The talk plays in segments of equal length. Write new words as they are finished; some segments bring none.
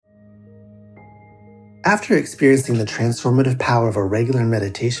After experiencing the transformative power of a regular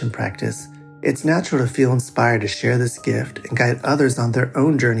meditation practice, it's natural to feel inspired to share this gift and guide others on their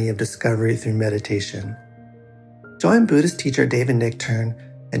own journey of discovery through meditation. Join Buddhist teacher David Nichtern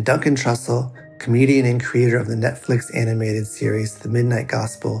and Duncan Trussell, comedian and creator of the Netflix animated series The Midnight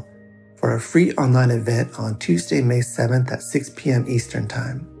Gospel, for a free online event on Tuesday, May 7th at 6 p.m. Eastern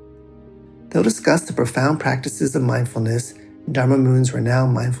Time. They'll discuss the profound practices of mindfulness in Dharma Moon's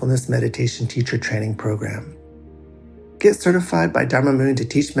renowned mindfulness meditation teacher training program. Get certified by Dharma Moon to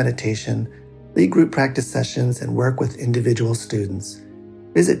teach meditation, lead group practice sessions, and work with individual students.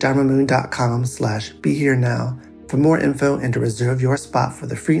 Visit dharmamoon.com/beherenow for more info and to reserve your spot for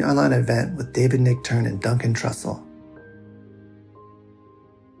the free online event with David Nichtern and Duncan Trussell.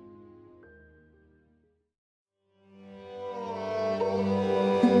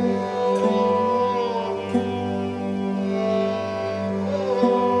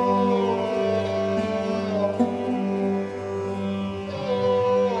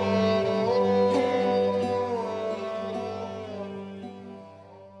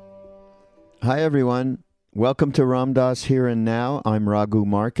 Hi, everyone. Welcome to Ram Dass Here and Now. I'm Raghu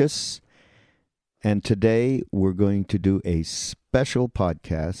Marcus, and today we're going to do a special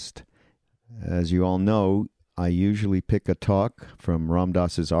podcast. As you all know, I usually pick a talk from Ram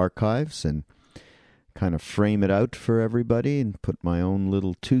Dass's archives and kind of frame it out for everybody and put my own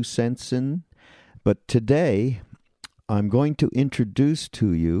little 2 cents in. But today, I'm going to introduce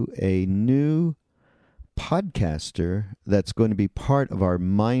to you a new podcaster that's going to be part of our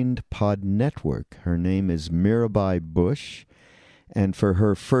MindPod network. Her name is Mirabai Bush, and for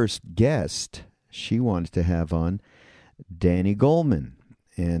her first guest, she wanted to have on Danny Goleman.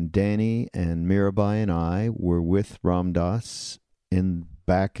 And Danny and Mirabai and I were with Ram Dass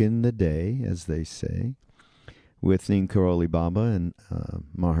back in the day, as they say, with Neem Karoli Baba and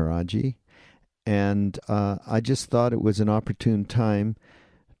Maharaji. And I just thought it was an opportune time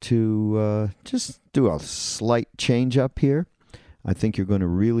to just do a slight change up here. I think you're going to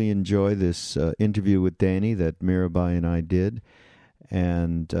really enjoy this interview with Danny that Mirabai and I did.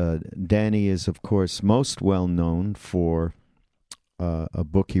 And Danny is, of course, most well known for a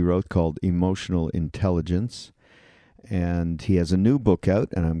book he wrote called Emotional Intelligence. And he has a new book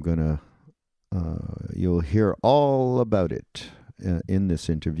out, and I'm going to, you'll hear all about it in this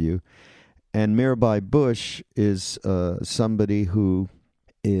interview. And Mirabai Bush is somebody who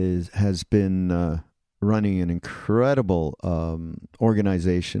has been running an incredible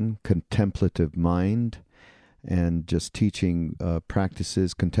organization, Contemplative Mind, and just teaching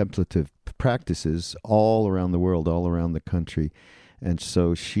contemplative practices all around the world, all around the country. And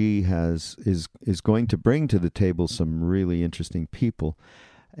so she is going to bring to the table some really interesting people.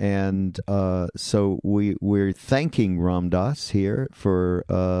 And so we're thanking Ram Dass here for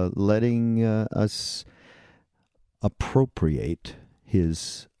letting us appropriate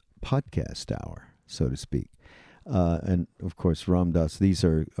his podcast hour, so to speak. And, of course, Ram Dass, these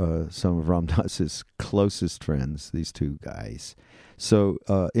are some of Ram Dass's closest friends, these two guys. So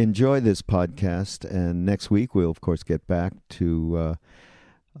enjoy this podcast, and next week we'll, of course, get back to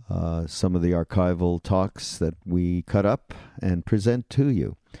some of the archival talks that we cut up and present to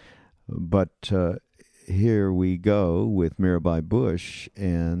you. But here we go with Mirabai Bush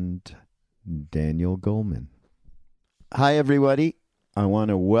and Daniel Goleman. Hi, everybody. I want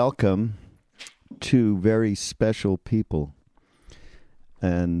to welcome 2 very special people.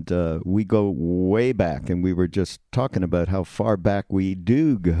 And we go way back, and we were just talking about how far back we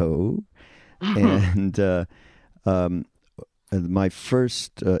do go. And my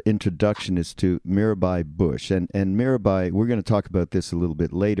first introduction is to Mirabai Bush. And Mirabai, we're going to talk about this a little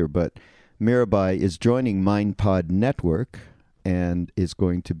bit later, but Mirabai is joining MindPod Network and is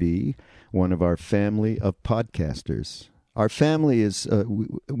going to be one of our family of podcasters. Our family is,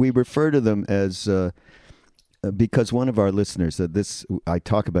 we refer to them as, because one of our listeners, I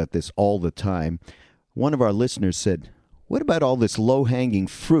talk about this all the time, one of our listeners said, what about all this low-hanging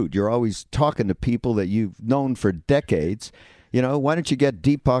fruit? You're always talking to people that you've known for decades. You know, why don't you get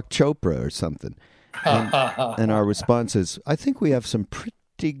Deepak Chopra or something? And our response is, I think we have some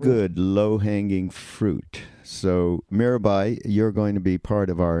pretty good low-hanging fruit. So, Mirabai, you're going to be part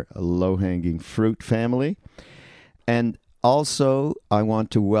of our low-hanging fruit family. And also, I want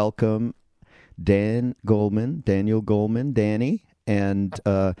to welcome Daniel Goleman, Danny, and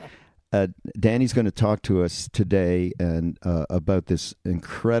Danny's going to talk to us today and about this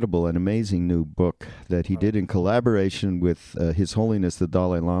incredible and amazing new book that he did in collaboration with His Holiness the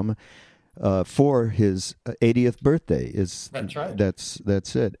Dalai Lama for his 80th birthday. That's right.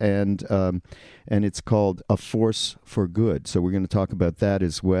 That's it, and it's called A Force for Good. So we're going to talk about that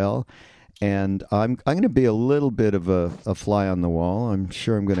as well. And I'm going to be a little bit of a fly on the wall. I'm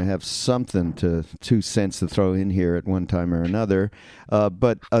sure I'm going to have something 2 cents to throw in here at one time or another.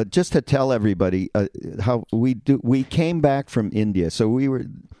 But just to tell everybody how we came back from India. So we were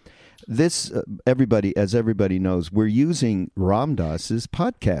everybody, as everybody knows, we're using Ram Dass's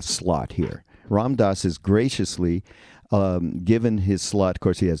podcast slot here. Ram Dass is graciously given his slot. Of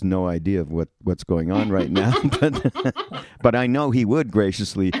course, he has no idea of what's going on right now, but I know he would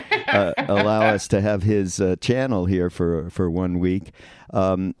graciously allow us to have his channel here for 1 week.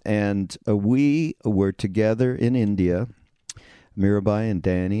 And we were together in India, Mirabai and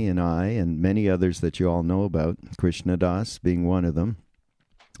Danny and I and many others that you all know about, Krishna Das being one of them.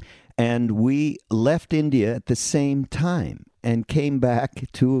 And we left India at the same time and came back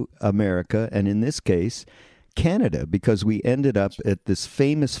to America, and in this case, Canada, because we ended up at this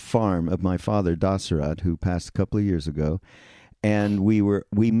famous farm of my father, Dasarat, who passed a couple of years ago, and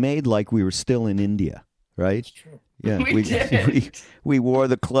we made like we were still in India, right? That's true. Yeah, We did. we wore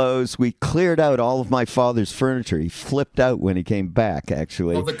the clothes. We cleared out all of my father's furniture. He flipped out when he came back,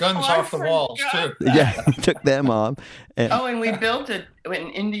 actually. Well, the guns I off the walls, too. forgot. Yeah, he took them off. And, Oh, and we built an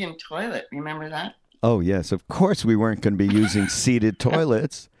Indian toilet. Remember that? oh, yes, of course we weren't going to be using seated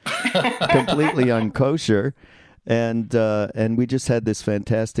toilets, completely unkosher. And we just had this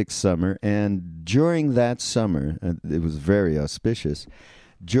fantastic summer. And during that summer, it was very auspicious.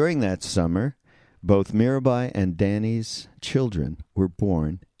 During that summer, both Mirabai and Danny's children were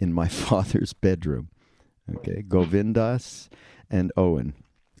born in my father's bedroom. Okay, Govindas and Owen.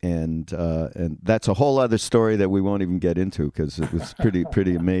 And that's a whole other story that we won't even get into because it was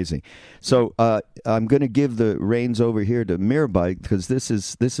pretty amazing. So I'm going to give the reins over here to Mirabai because this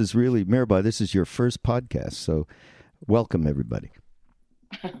is really, Mirabai, this is your first podcast. So welcome, everybody.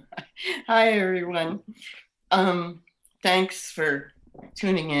 Hi, everyone. Thanks for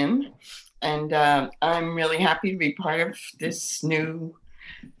tuning in. And I'm really happy to be part of this new,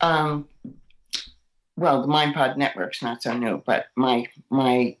 the MindPod Network's not so new, but my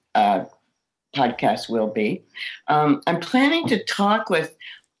podcast will be. I'm planning to talk with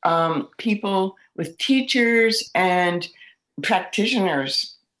people, with teachers and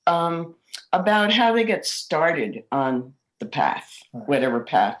practitioners about how they get started on the path, whatever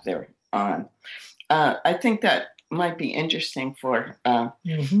path they're on. I think that might be interesting for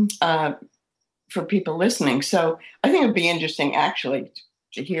people listening. So I think it'd be interesting actually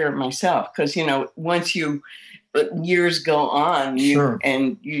to hear myself because, once years go on, Sure.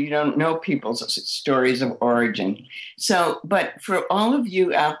 and you don't know people's stories of origin. So, but for all of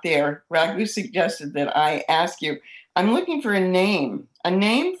you out there, Raghu suggested that I ask you, I'm looking for a name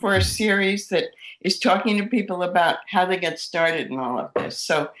for a series that is talking to people about how they get started in all of this.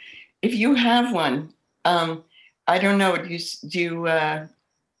 So if you have one, I don't know,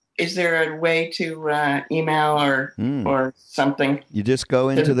 is there a way to email or something? You just go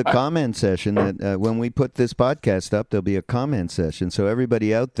into the comment session. That when we put this podcast up, there'll be a comment session. So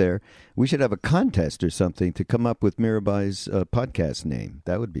everybody out there, we should have a contest or something to come up with Mirabai's podcast name.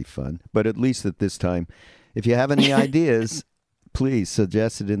 That would be fun. But at least at this time, if you have any ideas, please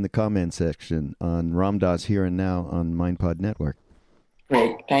suggest it in the comment section on Ram Dass Here and Now on MindPod Network.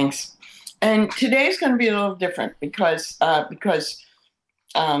 Great, thanks. And today's going to be a little different because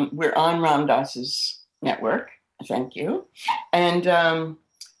we're on Ram Dass's network. Thank you, and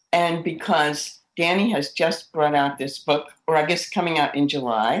because Danny has just brought out this book, or I guess coming out in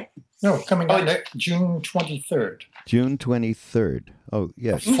July. No, coming out June 23rd. June 23rd. Oh,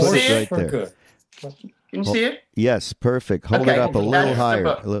 yes. You Put see it it? right For there. good. Can you see it? Yes, perfect. Hold Okay, it up a that little is the higher.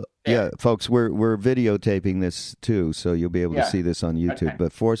 book. Yeah, folks, we're videotaping this too, so you'll be able to Yeah. see this on YouTube. Okay.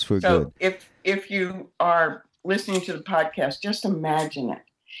 But Force for So Good. if you are listening to the podcast, just imagine it.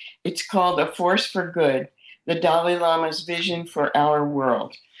 It's called A Force for Good, the Dalai Lama's Vision for Our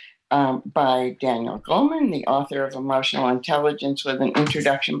World, by Daniel Goleman, the author of Emotional Intelligence, with an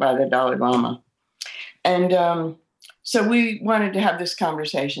introduction by the Dalai Lama. And so we wanted to have this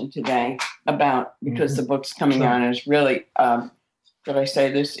conversation today about, because the book's coming Sure. out and it's really, did I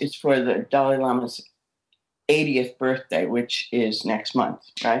say this? It's for the Dalai Lama's 80th birthday, which is next month,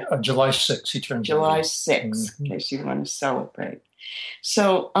 right? July 6th, he turns July 80. 6th, in case you want to celebrate.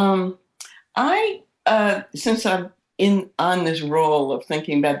 So since I'm on this role of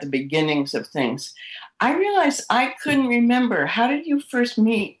thinking about the beginnings of things, I realized I couldn't remember. How did you first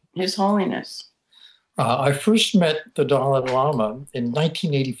meet His Holiness? I first met the Dalai Lama in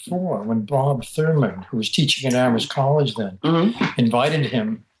 1984 when Bob Thurman, who was teaching at Amherst College then, invited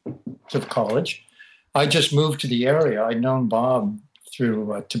him to the college. I just moved to the area. I'd known Bob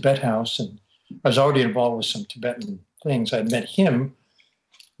through Tibet House, and I was already involved with some Tibetan things. I'd met him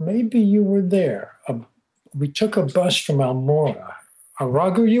maybe you were there. We took a bus from Almora.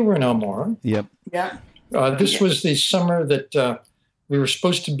 Raghu, you were in Almora. Yep. Yeah. This was the summer that we were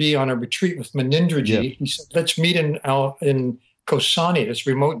supposed to be on a retreat with Manindraji. Yep. He said, let's meet in Kosani, this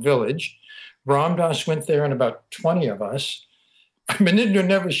remote village. Ram Dass went there and about 20 of us. Manindra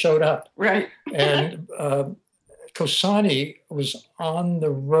never showed up. Right. And Kosani was on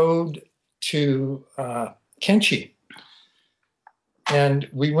the road to Kenchi. And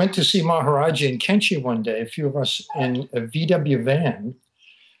we went to see Maharaji in Kenchi one day, a few of us in a VW van.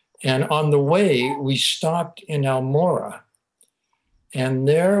 And on the way, we stopped in Almora. And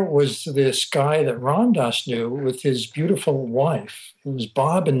there was this guy that Ram Dass knew with his beautiful wife. It was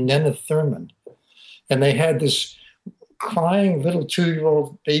Bob and Nena Thurman. And they had this crying little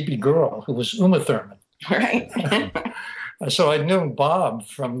 2-year-old baby girl who was Uma Thurman. Right. So I'd known Bob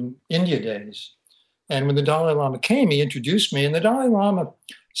from India days. And when the Dalai Lama came, he introduced me. And the Dalai Lama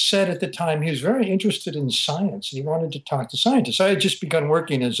said at the time he was very interested in science and he wanted to talk to scientists. I had just begun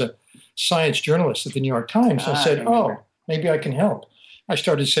working as a science journalist at the New York Times. I said, maybe I can help. I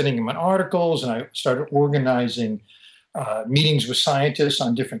started sending him articles and I started organizing meetings with scientists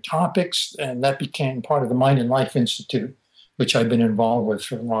on different topics. And that became part of the Mind and Life Institute, which I've been involved with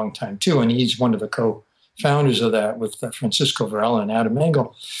for a long time too. And he's one of the co-founders of that with Francisco Varela and Adam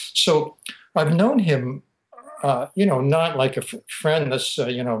Engel. So I've known him, not like a friend that's,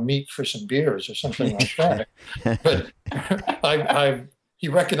 meet for some beers or something like that. But he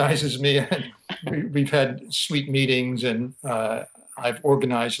recognizes me and we've had sweet meetings and I've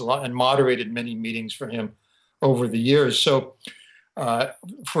organized a lot and moderated many meetings for him over the years. So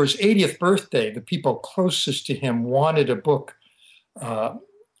for his 80th birthday, the people closest to him wanted a book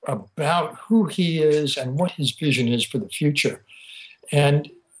about who he is and what his vision is for the future.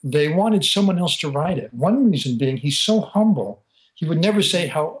 And they wanted someone else to write it. One reason being he's so humble, he would never say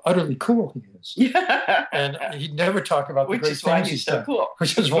how utterly cool he is. Yeah. And he'd never talk about the great things he's done.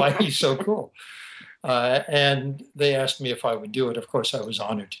 Which is why he's so cool. And they asked me if I would do it. Of course, I was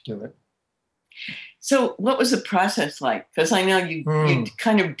honored to do it. So what was the process like? Because I know you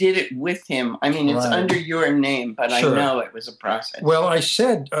kind of did it with him. I mean, it's under your name, but sure. I know it was a process. Well, I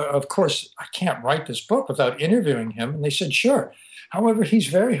said, of course, I can't write this book without interviewing him. And they said, sure. However, he's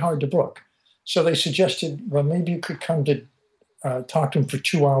very hard to book. So they suggested, well, maybe you could come to talk to him for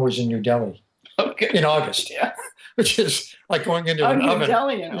 2 hours in New Delhi in August. Yeah. Which is like going into an oven. New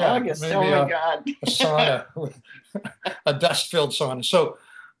Delhi in August. Oh, my God. A sauna, a dust-filled sauna. So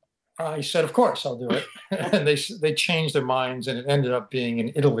I said, of course, I'll do it. And they changed their minds, and it ended up being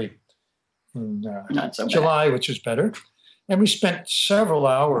in Italy in July, which was better. And we spent several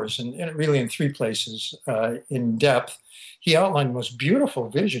hours, and really in 3 places, in depth. He outlined the most beautiful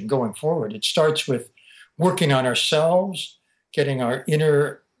vision going forward. It starts with working on ourselves, getting our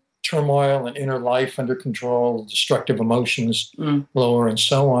inner turmoil and inner life under control, destructive emotions lower, and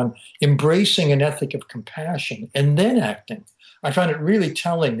so on, embracing an ethic of compassion, and then acting. I found it really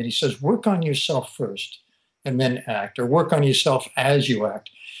telling that he says, work on yourself first and then act, or work on yourself as you act.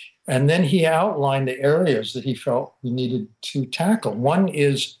 And then he outlined the areas that he felt we needed to tackle. One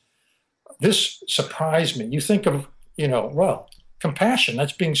is, this surprised me. You think of, compassion,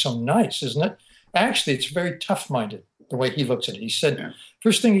 that's being so nice, isn't it? Actually, it's very tough-minded, the way he looks at it. He said,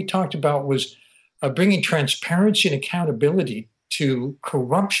 first thing he talked about was bringing transparency and accountability to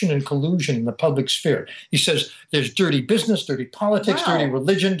corruption and collusion in the public sphere. He says, there's dirty business, dirty politics, dirty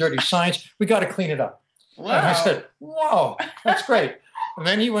religion, dirty science. We got to clean it up. Wow. And I said, wow, that's great. And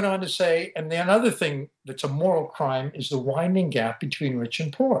then he went on to say, and then another thing that's a moral crime is the widening gap between rich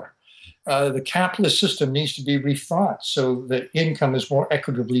and poor. The capitalist system needs to be rethought so that income is more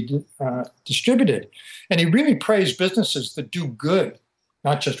equitably distributed. And he really praised businesses that do good,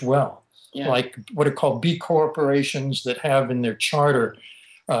 not just well, like what are called B corporations that have in their charter,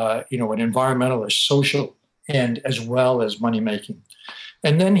 an environmental or social end as well as money making.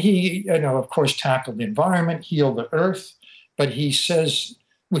 And then he, of course, tackled the environment, healed the earth. But he says,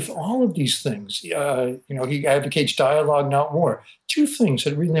 with all of these things, he advocates dialogue, not war. 2 things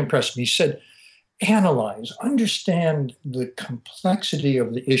that really impressed me. He said, analyze, understand the complexity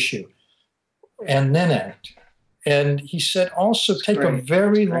of the issue, and then act. And he said, also take a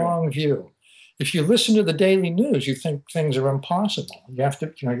very long view. If you listen to the daily news, you think things are impossible. You have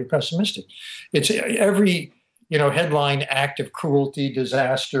to, you're pessimistic. It's every, headline act of cruelty,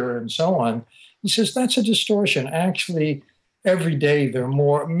 disaster, and so on. He says, that's a distortion. Actually, every day there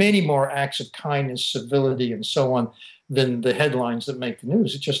are many more acts of kindness, civility, and so on than the headlines that make the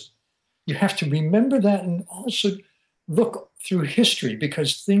news. It just, you have to remember that and also look through history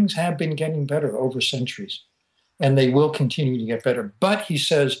because things have been getting better over centuries. and they will continue to get better. But he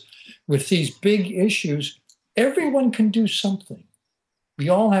says, with these big issues, everyone can do something. We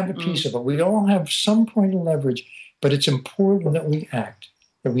all have a piece of it. We all have some point of leverage, but it's important that we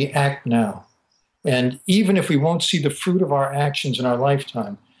act now. And even if we won't see the fruit of our actions in our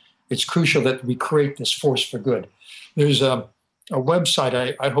lifetime, it's crucial that we create this force for good. There's a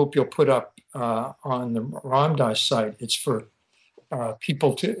website I hope you'll put up on the Ram Dass site. It's for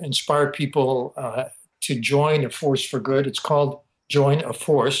people to inspire people to join a force for good. It's called Join a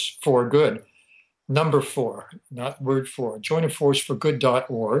Force for Good. Number 4, not word 4.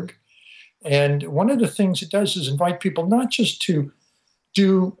 Joinaforceforgood.org. And one of the things it does is invite people not just to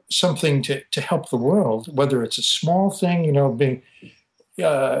do something to help the world, whether it's a small thing, being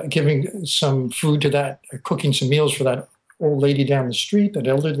giving some food to that, cooking some meals for that old lady down the street, that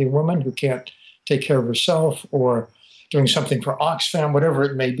elderly woman who can't take care of herself, or doing something for Oxfam, whatever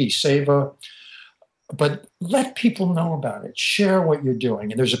it may be, Seva. But let people know about it. Share what you're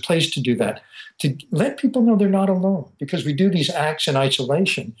doing. And there's a place to do that, to let people know they're not alone. Because we do these acts in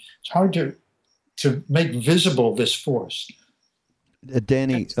isolation, it's hard to make visible this force.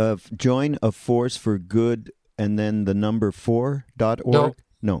 Danny, join a force for good and then the number 4.org?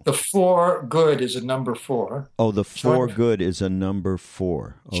 No. The 4 good is a number 4. Oh, the 4 good is a number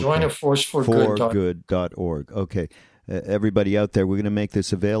 4. Okay. Join a force for good.org. Okay. Everybody out there, we're going to make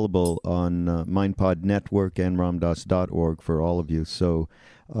this available on MindPod Network and ramdass.org for all of you. So,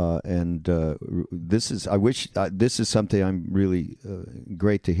 this is something I'm really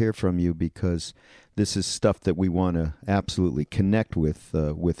great to hear from you, because this is stuff that we want to absolutely connect with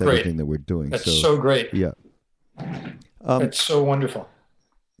everything that we're doing. That's so great. Yeah. It's so wonderful.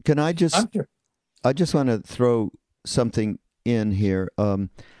 Can I just want to throw something in here.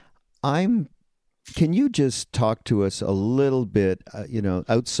 Can you just talk to us a little bit,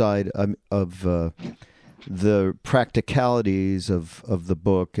 outside of the practicalities of the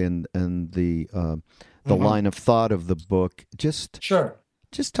book and the line of thought of the book? Sure.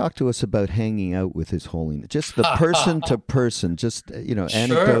 Just talk to us about hanging out with His Holiness, just the person to person, just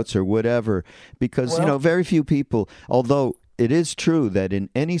anecdotes or whatever, because very few people. Although it is true that in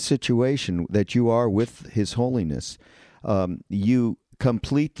any situation that you are with His Holiness, you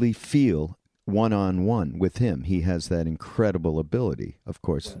completely feel one-on-one with him. He has that incredible ability, of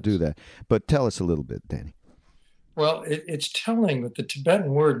course, to do that. But tell us a little bit, Danny. Well, it's telling that the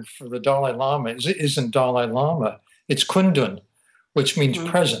Tibetan word for the Dalai Lama isn't Dalai Lama. It's Kundun, which means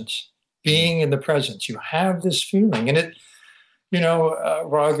presence, being in the presence. You have this feeling. And it,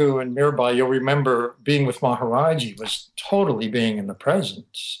 Raghu and Mirabai, you'll remember being with Maharaji was totally being in the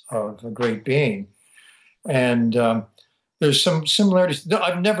presence of a great being. And there's some similarities.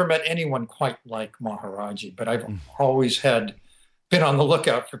 I've never met anyone quite like Maharaji, but I've always been on the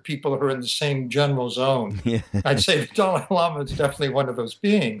lookout for people who are in the same general zone. Yeah. I'd say the Dalai Lama is definitely one of those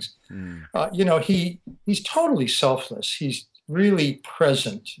beings. He's totally selfless. He's really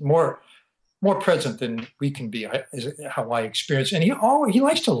present, more present than we can be, is how I experience. And he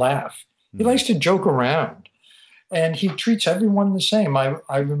likes to laugh. He likes to joke around, and he treats everyone the same.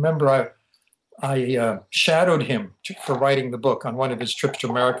 I remember I shadowed him for writing the book on one of his trips to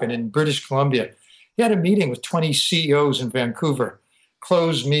America. And in British Columbia, he had a meeting with 20 CEOs in Vancouver,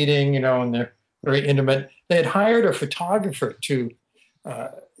 closed meeting, and they're very intimate. They had hired a photographer to,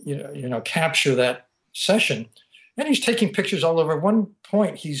 capture that session. And he's taking pictures all over. At one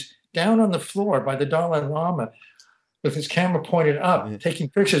point, he's down on the floor by the Dalai Lama with his camera pointed up, taking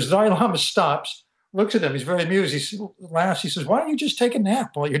pictures. The Dalai Lama stops, looks at him. He's very amused. He laughs. He says, "Why don't you just take a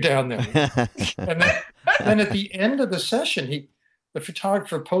nap while you're down there?" And then at the end of the session, the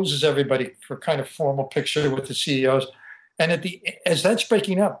photographer poses everybody for kind of formal picture with the CEOs. And as that's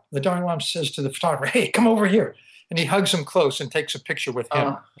breaking up, the Dalai Lama says to the photographer, "Hey, come over here." And he hugs him close and takes a picture with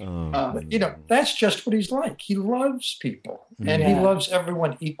him. That's just what he's like. He loves people, and he loves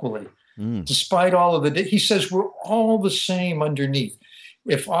everyone equally, despite all of he says we're all the same underneath.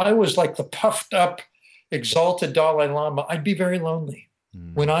 If I was like the puffed up, exalted Dalai Lama, I'd be very lonely.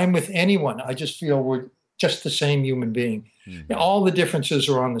 When I'm with anyone, I just feel we're just the same human being. All the differences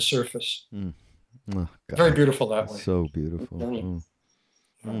are on the surface. Oh, very beautiful that way. So beautiful.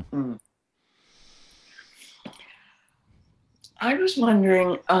 I was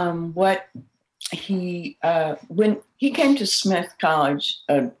wondering what when he came to Smith College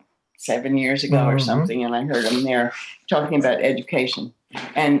 7 years ago or something, and I heard him there talking about education.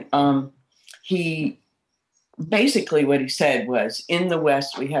 And he basically what he said was, in the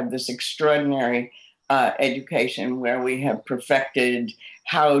West, we have this extraordinary education where we have perfected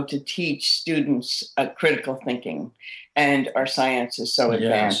how to teach students critical thinking, and our science is so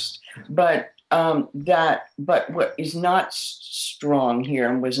advanced. But But what is not strong here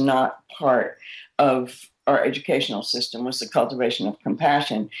and was not part of our educational system was the cultivation of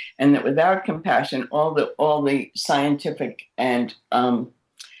compassion, and that without compassion, all the scientific and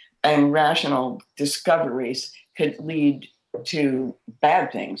rational discoveries could lead to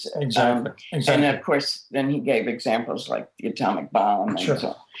bad things. Exactly. And of course, then he gave examples like the atomic bomb. Sure.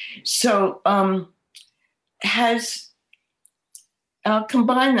 And so I'll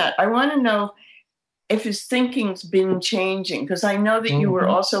combine that. I want to know if his thinking's been changing, because I know that you were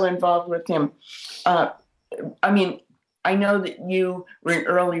also involved with him. I know that you were an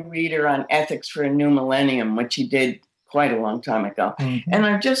early reader on Ethics for a New Millennium, which he did quite a long time ago. Mm-hmm. And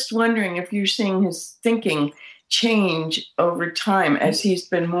I'm just wondering if you're seeing his thinking change over time as he's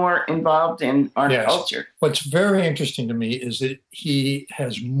been more involved in our culture. What's very interesting to me is that he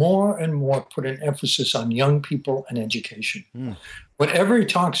has more and more put an emphasis on young people and education. Whatever he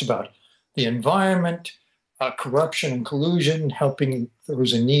talks about, the environment, corruption and collusion, helping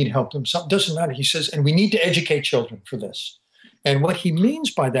those in need, help them, doesn't matter. He says, and we need to educate children for this. And what he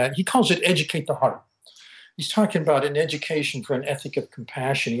means by that, he calls it educate the heart. He's talking about an education for an ethic of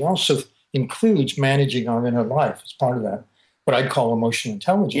compassion. He also includes managing our inner life as part of that, what I'd call emotional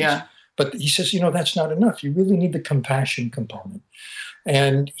intelligence. Yeah. But he says, that's not enough. You really need the compassion component.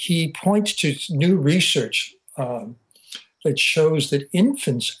 And he points to new research that shows that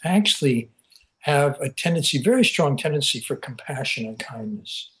infants actually have a very strong tendency for compassion and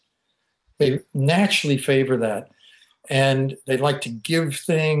kindness. They naturally favor that. And they like to give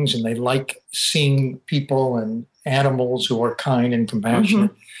things, and they like seeing people and animals who are kind and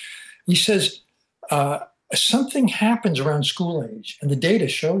compassionate. He says something happens around school age, and the data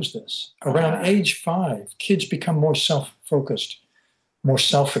shows this. Around age 5, kids become more self-focused, more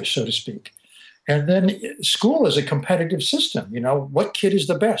selfish, so to speak. And then school is a competitive system. What kid is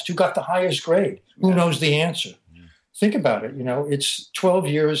the best? Who got the highest grade? Who knows the answer? Think about it. It's 12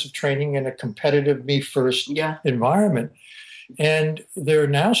 years of training in a competitive me-first environment. And they're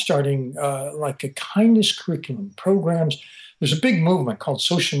now starting like a kindness curriculum programs. There's a big movement called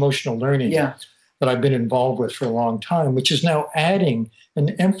social emotional learning that I've been involved with for a long time, which is now adding an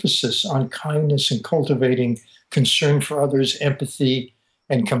emphasis on kindness and cultivating concern for others, empathy,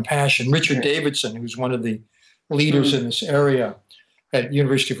 and compassion. Richard Davidson, who's one of the leaders in this area at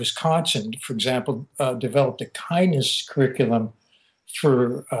University of Wisconsin, for example, developed a kindness curriculum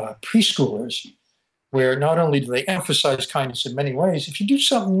for preschoolers, where not only do they emphasize kindness in many ways, if you do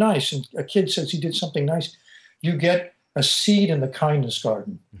something nice and a kid says he did something nice, you get a seed in the kindness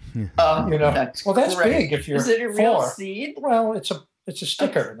garden. That's big if you're Is it a real seed? Well, it's a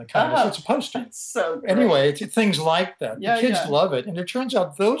sticker in the kindness. It's a poster. That's so great. Anyway, it's things like that. Yeah, the kids love it. And it turns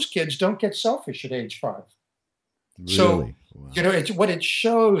out those kids don't get selfish at age 5. Really? So, Wow. What it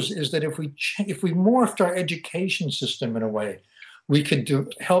shows is that if we morphed our education system in a way, we could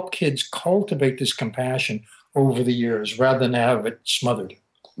help kids cultivate this compassion over the years rather than have it smothered.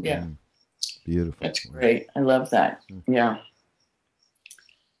 Yeah. Beautiful. That's great. I love that. Yeah.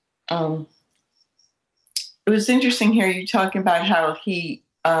 It was interesting here you talking about how he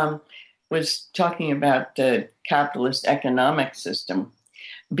was talking about the capitalist economic system,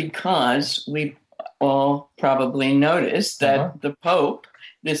 because we all probably noticed that the Pope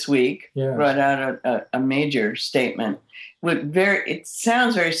this week brought out a major statement. It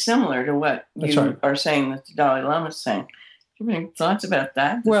sounds very similar to what you are saying that the Dalai Lama is saying. Do you have any thoughts about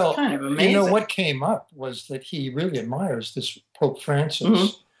that? That's kind of amazing. What came up was that he really admires this Pope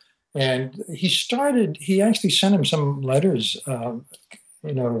Francis. And he actually sent him some letters, of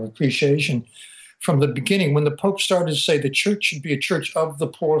appreciation from the beginning, when the Pope started to say the church should be a church of the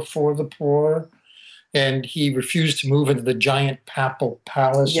poor, for the poor. And he refused to move into the giant papal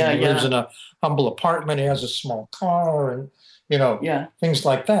palace. And he lives in a humble apartment. He has a small car and, things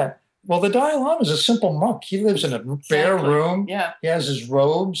like that. Well, the Dalai Lama is a simple monk. He lives in a bare room. Yeah. He has his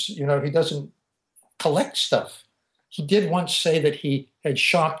robes. He doesn't collect stuff. He did once say that he had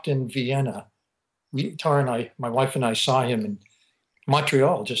shopped in Vienna. Tara and my wife and I saw him in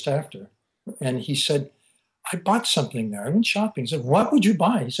Montreal just after. And he said, I bought something there. I went shopping. He said, what would you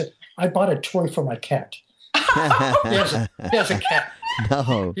buy? He said, I bought a toy for my cat. He has a cat.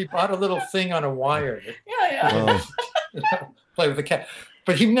 No. He bought a little thing on a wire. Play with the cat.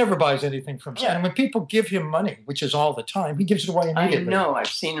 But he never buys anything from him. And when people give him money, which is all the time, he gives it away immediately. I know. I've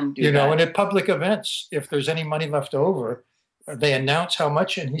seen him do that. And at public events, if there's any money left over, they announce how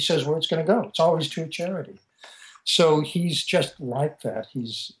much, and he says where it's going to go. It's always to a charity. So he's just like that.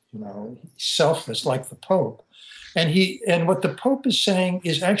 He's, selfless like the Pope. And what the Pope is saying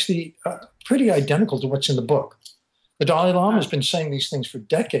is actually pretty identical to what's in the book. The Dalai Lama has been saying these things for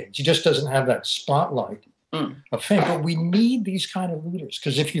decades. He just doesn't have that spotlight of fame. But we need these kind of leaders,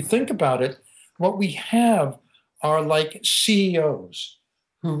 because if you think about it, what we have are like CEOs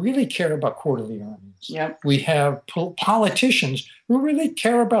who really care about quarterly earnings. Yep. We have politicians who really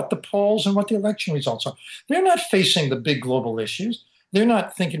care about the polls and what the election results are. They're not facing the big global issues. They're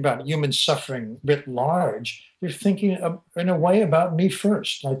not thinking about human suffering writ large. They're thinking in a way about me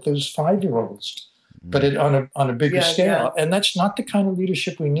first, like those 5-year-olds, but on a bigger scale. And that's not the kind of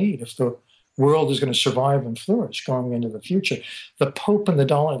leadership we need if the world is going to survive and flourish going into the future. The Pope and the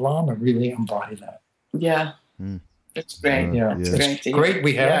Dalai Lama really embody that. Yeah. It's great. It's great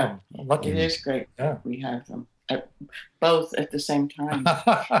we have them. Lucky. It is great we have them. Both at the same time.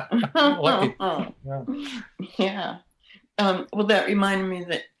 Lucky. Yeah. Well, that reminded me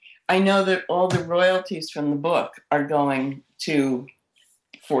that I know that all the royalties from the book are going to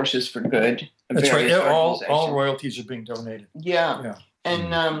Forces for Good. That's right. All royalties are being donated. Yeah.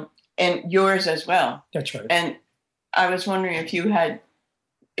 And yours as well. That's right. And I was wondering if you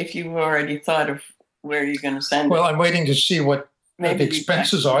already thought of where you're going to send it. Well, I'm waiting to see what the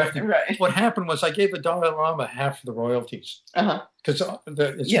expenses are. Right. What happened was I gave the Dalai Lama half of the royalties because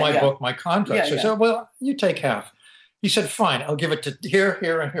it's my book, my contract. So I said, well, you take half. He said, fine, I'll give it to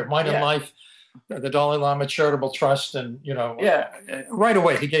here, and here. Mine and Life, the Dalai Lama Charitable Trust, and, right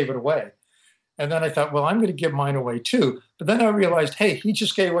away he gave it away. And then I thought, well, I'm going to give mine away too. But then I realized, hey, he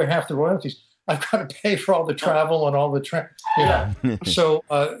just gave away half the royalties. I've got to pay for all the travel and all the So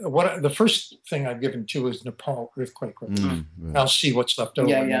the first thing I've given to is Nepal earthquake. I'll see what's left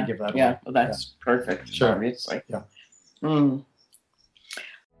over and give that away. Yeah, well, that's perfect. Sure. Obviously. Yeah.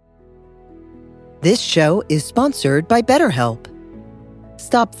 This show is sponsored by BetterHelp.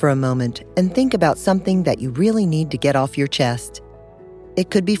 Stop for a moment and think about something that you really need to get off your chest.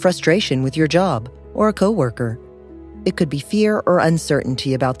 It could be frustration with your job or a coworker. It could be fear or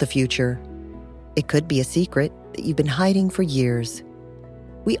uncertainty about the future. It could be a secret that you've been hiding for years.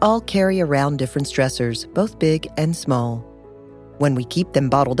 We all carry around different stressors, both big and small. When we keep them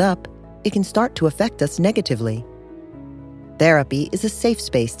bottled up, it can start to affect us negatively. Therapy is a safe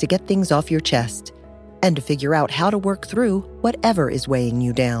space to get things off your chest and to figure out how to work through whatever is weighing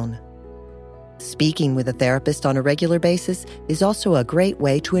you down. Speaking with a therapist on a regular basis is also a great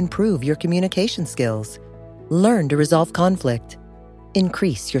way to improve your communication skills, learn to resolve conflict,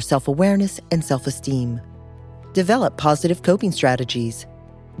 increase your self-awareness and self-esteem, develop positive coping strategies,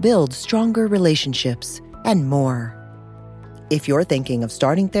 build stronger relationships, and more. If you're thinking of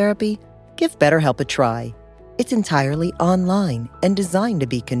starting therapy, give BetterHelp a try. It's entirely online and designed to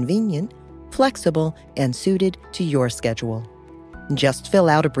be convenient, flexible, and suited to your schedule. Just fill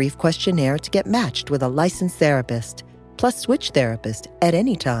out a brief questionnaire to get matched with a licensed therapist, plus switch therapist at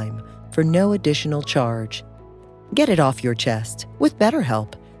any time for no additional charge. Get it off your chest with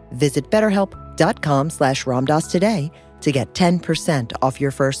BetterHelp. Visit BetterHelp.com/Ramdas today to get 10% off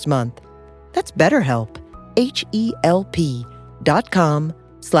your first month. That's BetterHelp,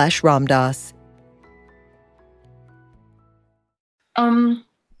 HELP.com/Ramdas.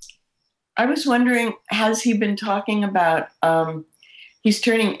 I was wondering, has he been talking about, he's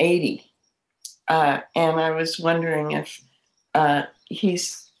turning 80, and I was wondering if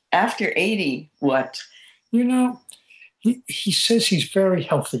he's after 80, what? He says he's very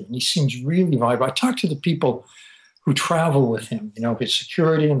healthy and he seems really vibrant. I talked to the people who travel with him, his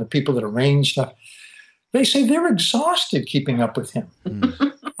security and the people that arrange stuff. They say they're exhausted keeping up with him.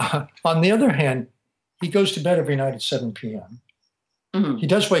 On the other hand, he goes to bed every night at 7 p.m. He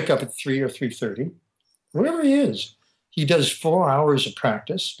does wake up at 3 or 3:30. Wherever he is, he does 4 hours of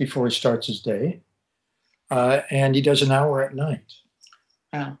practice before he starts his day, and he does an hour at night.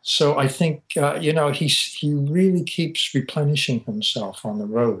 Wow. So I think, he really keeps replenishing himself on the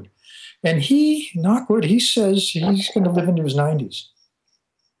road. And knock wood, he says he's going to live into his 90s.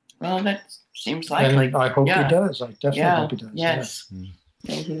 Well, that seems likely. And I hope he does. I definitely hope he does. Yes. Yeah.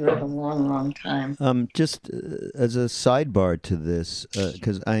 He lived a long, long time. Just as a sidebar to this,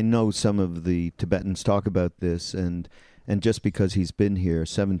 because I know some of the Tibetans talk about this, and just because he's been here,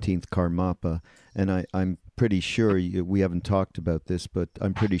 17th Karmapa, and I'm pretty sure we haven't talked about this, but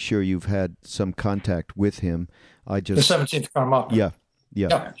I'm pretty sure you've had some contact with him. The 17th Karmapa.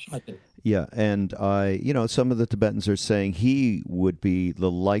 Yeah, I did. Yeah, and some of the Tibetans are saying he would be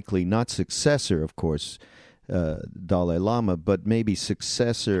the likely, not successor, of course, Dalai Lama, but maybe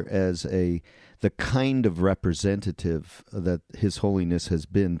successor as the kind of representative that His Holiness has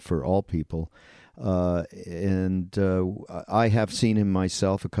been for all people. And I have seen him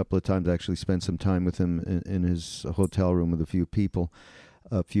myself a couple of times, actually spent some time with him in his hotel room with a few people.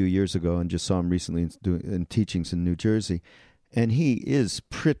 a few years ago and just saw him recently in teachings in New Jersey. And he is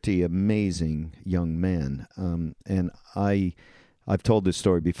pretty amazing young man. And I've told this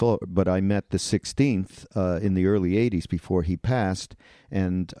story before, but I met the 16th in the early 80s before he passed.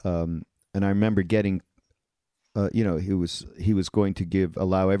 And I remember getting, he was going to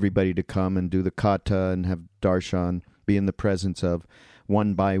allow everybody to come and do the kata and have darshan, be in the presence of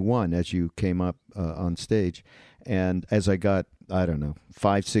one by one as you came up on stage. And as I got,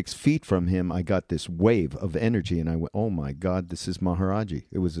 5-6 feet from him, I got this wave of energy, and I went, "Oh my God, this is Maharaji."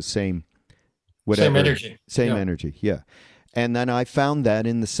 It was the same, same energy, yeah. And then I found that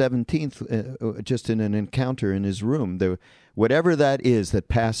in the 17th, just in an encounter in his room, whatever that is that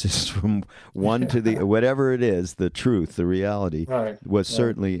passes from one to the, whatever it is, the truth, the reality, was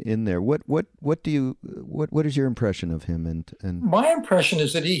certainly in there. What is your impression of him? And my impression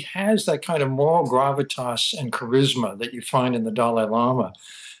is that he has that kind of moral gravitas and charisma that you find in the Dalai Lama,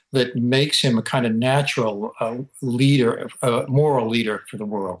 that makes him a kind of natural leader, moral leader for the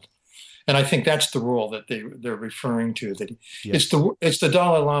world. And I think that's the role that they're referring to. That it's the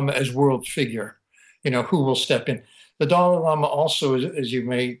Dalai Lama as world figure, who will step in. The Dalai Lama also, as you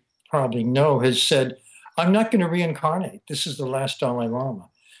may probably know, has said, "I'm not going to reincarnate. This is the last Dalai Lama."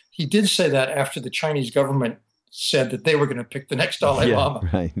 He did say that after the Chinese government said that they were going to pick the next Dalai Lama,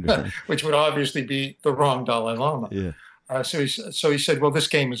 right. Which would obviously be the wrong Dalai Lama. Yeah. So he said, "Well, this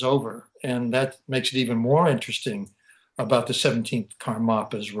game is over," and that makes it even more interesting about the 17th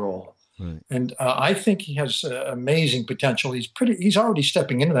Karmapa's role. Right. And I think he has amazing potential. He's already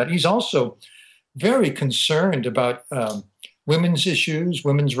stepping into that. He's also very concerned about women's issues,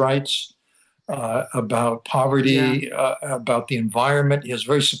 women's rights, about poverty, about the environment. He has a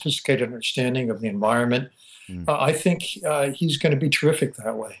very sophisticated understanding of the environment. I think he's going to be terrific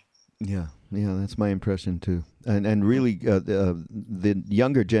that way. Yeah, that's my impression too. And really, the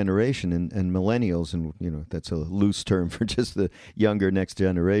younger generation and millennials, and that's a loose term for just the younger next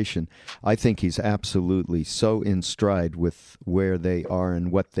generation. I think he's absolutely so in stride with where they are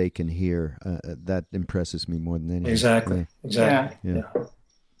and what they can hear. That impresses me more than anything. Exactly. Yeah.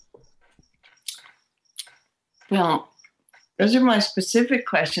 Well, those are my specific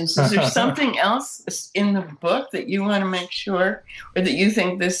questions. Is there something else in the book that you want to make sure, or that you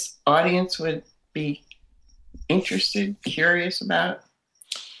think this audience would be interested, curious about?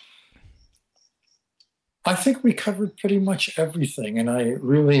 I think we covered pretty much everything, and I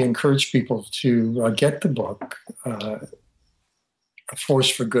really encourage people to get the book, A Force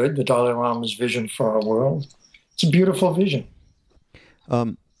for Good, the Dalai Lama's Vision for Our World. It's a beautiful vision.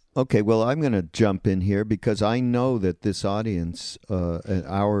 Okay, well, I'm going to jump in here because I know that this audience,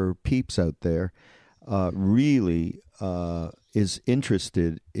 our peeps out there, really is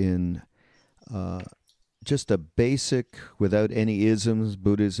interested in just a basic, without any isms,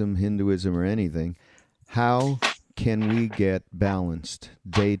 Buddhism, Hinduism, or anything. How can we get balanced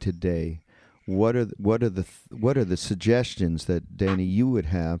day to day? What are the suggestions that, Danny, you would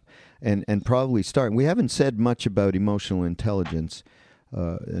have, and probably start? We haven't said much about emotional intelligence.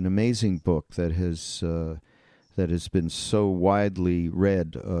 An amazing book that has been so widely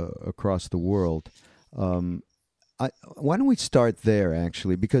read across the world. Why don't we start there,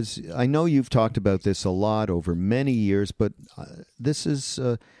 actually? Because I know you've talked about this a lot over many years, but this is,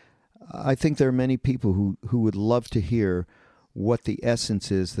 I think there are many people who would love to hear what the essence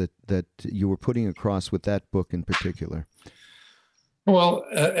is that you were putting across with that book in particular. Well,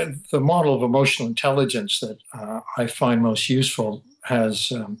 the model of emotional intelligence that I find most useful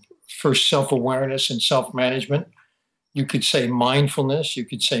has first self-awareness and self-management. You could say mindfulness, you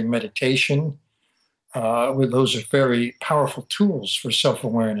could say meditation. Those are very powerful tools for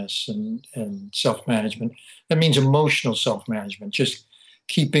self-awareness and self-management. That means emotional self-management, just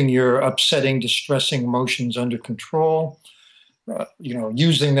keeping your upsetting, distressing emotions under control,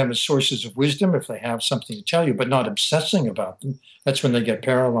 using them as sources of wisdom if they have something to tell you, but not obsessing about them. That's when they get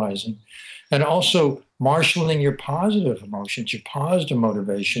paralyzing. And also marshaling your positive emotions, your positive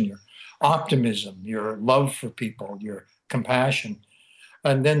motivation, your optimism, your love for people, your compassion.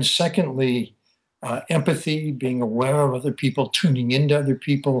 And then secondly, empathy, being aware of other people, tuning into other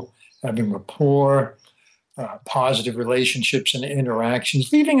people, having rapport, positive relationships and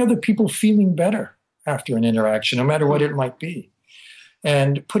interactions, leaving other people feeling better after an interaction, no matter what it might be.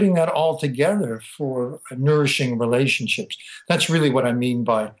 And putting that all together for nourishing relationships. That's really what I mean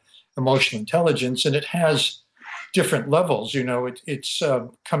by emotional intelligence. And it has different levels. It's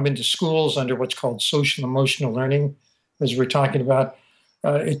come into schools under what's called social emotional learning, as we're talking about.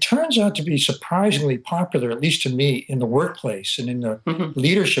 It turns out to be surprisingly popular, at least to me, in the workplace and in the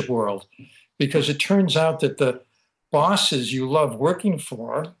leadership world, because it turns out that the bosses you love working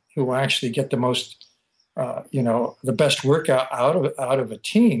for, who actually get the most, the best work out of a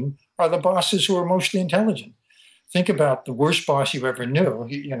team, are the bosses who are emotionally intelligent. Think about the worst boss you ever knew.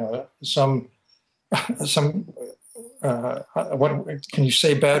 What can you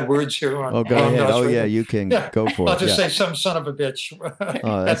say bad words here? Oh, go ahead. Oh, yeah, you can go for it. I'll just say some son of a bitch.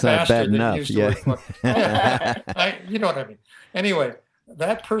 Oh, that's not bad enough. Yeah. You know what I mean. Anyway,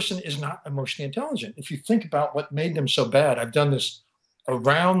 that person is not emotionally intelligent. If you think about what made them so bad, I've done this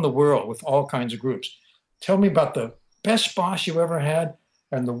around the world with all kinds of groups. Tell me about the best boss you ever had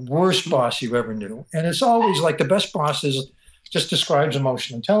and the worst boss you ever knew. And it's always like the best boss just describes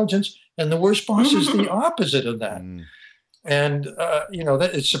emotional intelligence, and the worst boss is the opposite of that. And,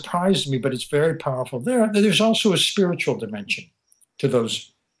 that it surprised me, but it's very powerful. There's also a spiritual dimension to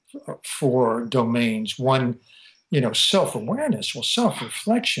those 4 domains. One, self-awareness,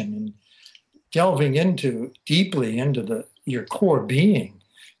 self-reflection, and delving deeply into your core being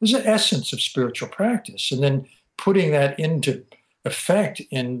is the essence of spiritual practice. And then putting that into effect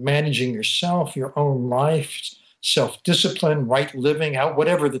in managing yourself, your own life, self-discipline, right living,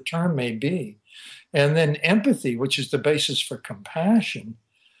 whatever the term may be. And then empathy, which is the basis for compassion.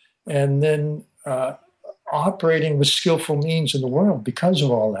 And then operating with skillful means in the world because of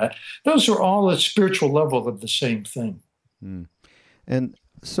all that. Those are all a spiritual level of the same thing. And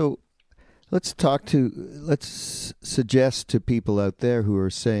so let's suggest to people out there who are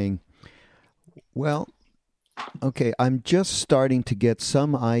saying, well, okay, I'm just starting to get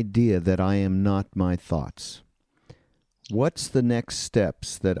some idea that I am not my thoughts. What's the next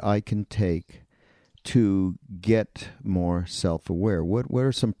steps that I can take to get more self-aware? What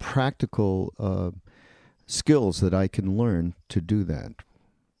are some practical skills that I can learn to do that?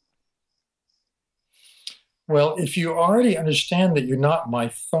 Well, if you already understand that you're not my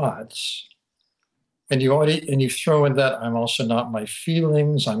thoughts, and you throw in that I'm also not my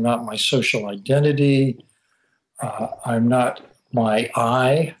feelings, I'm not my social identity, I'm not my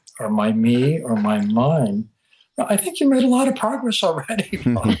I or my me or my mine, I think you made a lot of progress already.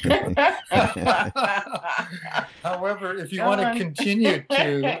 However, if you want to continue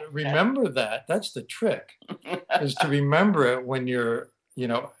to remember that's the trick, is to remember it when you're,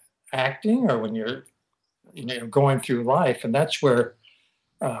 acting or when you're, going through life. And that's where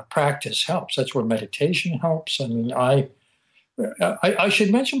practice helps. That's where meditation helps. I mean, I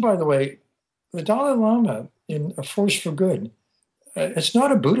should mention, by the way, the Dalai Lama in A Force for Good, it's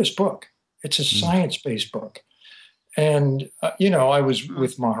not a Buddhist book. It's a science-based book. And, I was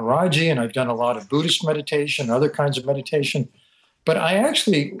with Maharaji, and I've done a lot of Buddhist meditation, other kinds of meditation. But I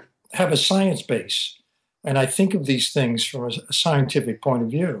actually have a science base, and I think of these things from a scientific point of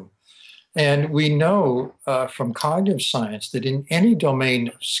view. And we know from cognitive science that in any domain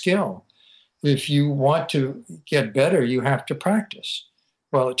of skill, if you want to get better, you have to practice.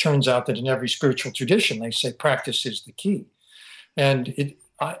 Well, it turns out that in every spiritual tradition, they say practice is the key. And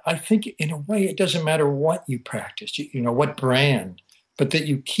I think in a way, it doesn't matter what you practice, what brand, but that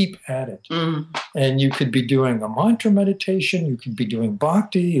you keep at it. And you could be doing a mantra meditation, you could be doing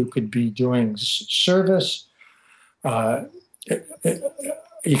bhakti, you could be doing service, you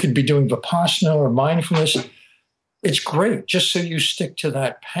could be doing vipassana or mindfulness. It's great, just so you stick to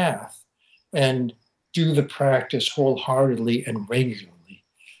that path and do the practice wholeheartedly and regularly.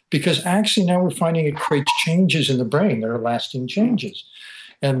 Because actually now we're finding it creates changes in the brain. There are lasting changes.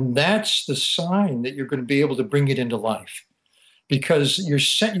 And that's the sign that you're going to be able to bring it into life. Because your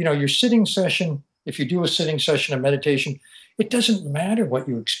sitting session, if you do a sitting session of meditation, it doesn't matter what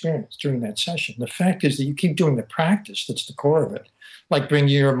you experience during that session. The fact is that you keep doing the practice that's the core of it, like bringing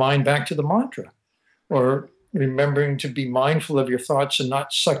your mind back to the mantra or remembering to be mindful of your thoughts and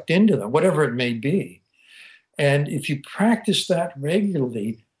not sucked into them, whatever it may be. And if you practice that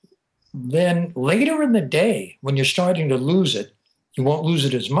regularly, then later in the day, when you're starting to lose it, you won't lose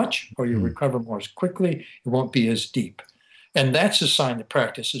it as much, or you'll recover more quickly. It won't be as deep. And that's a sign that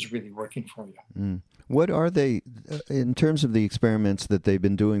practice is really working for you. What are they, in terms of the experiments that they've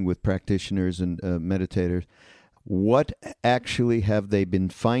been doing with practitioners and meditators, what actually have they been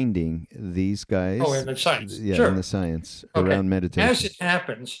finding, these guys? Oh, in the science. Yeah, sure. In the science around meditation. As it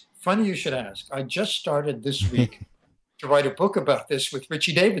happens, funny you should ask, I just started this week to write a book about this with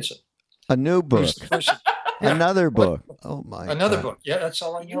Richie Davidson. A new book. Another book. Oh, my Another God. book. Yeah, that's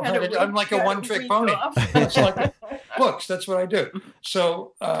all I know how to do. I'm like a one-trick pony. It's like books. That's what I do.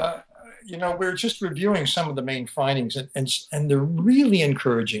 So, we're just reviewing some of the main findings, and they're really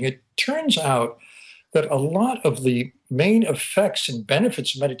encouraging. It turns out that a lot of the main effects and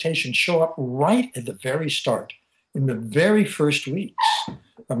benefits of meditation show up right at the very start, in the very first weeks.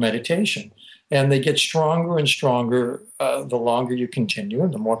 of meditation. And they get stronger and stronger the longer you continue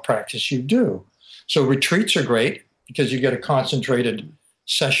and the more practice you do. So retreats are great because you get a concentrated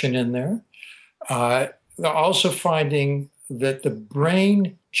session in there. They're also finding that the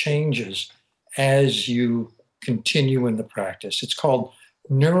brain changes as you continue in the practice. It's called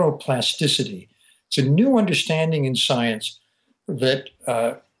neuroplasticity. It's a new understanding in science that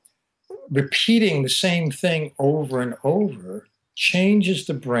repeating the same thing over and over changes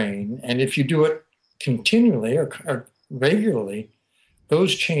the brain. And if you do it continually or regularly,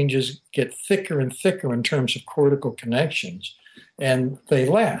 those changes get thicker and thicker in terms of cortical connections, and they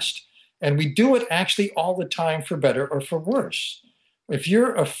last. And we do it actually all the time for better or for worse. If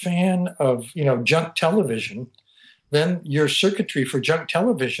you're a fan of, junk television, then your circuitry for junk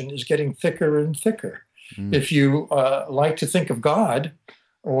television is getting thicker and thicker. If you like to think of God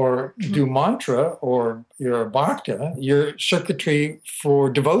or do mantra or you're a bhakta, your circuitry for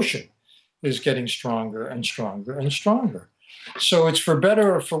devotion is getting stronger and stronger and stronger. So it's for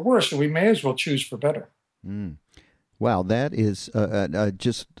better or for worse. So we may as well choose for better. Wow, that is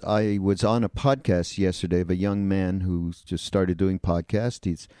I was on a podcast yesterday of a young man who's just started doing podcasts.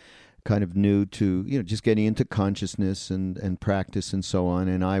 He's kind of new to, just getting into consciousness and practice and so on.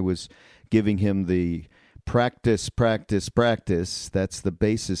 And I was giving him the practice. That's the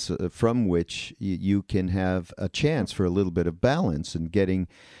basis from which you can have a chance for a little bit of balance and getting,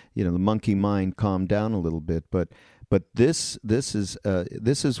 the monkey mind calmed down a little bit. But this is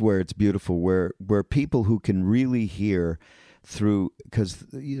where it's beautiful, where people who can really hear through, because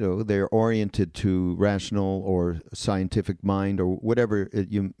they're oriented to rational or scientific mind or whatever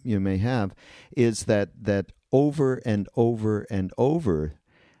you may have, is that over and over and over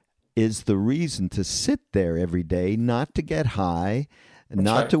is the reason to sit there every day, not to get high,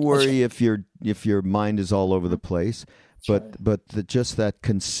 not to worry if your mind is all over the place. But just that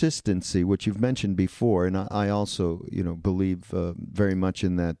consistency, which you've mentioned before, and I also, believe very much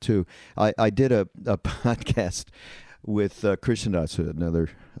in that too. I did a podcast with Krishnadas,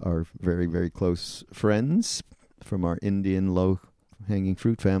 our very, very close friends from our Indian low-hanging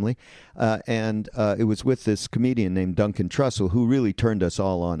fruit family, and it was with this comedian named Duncan Trussell, who really turned us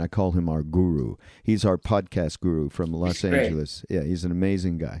all on. I call him our guru. He's our podcast guru from Los Angeles. Yeah, he's an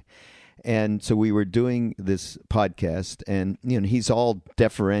amazing guy. And so we were doing this podcast, and he's all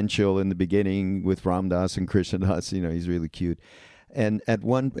deferential in the beginning with Ram Dass and Krishnadas. He's really cute. And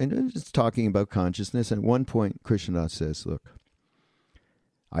it's talking about consciousness. And at one point, Krishnadas says, "Look,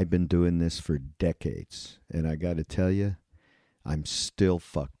 I've been doing this for decades, and I got to tell you, I'm still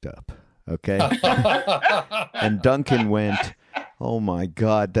fucked up." Okay. And Duncan went, "Oh my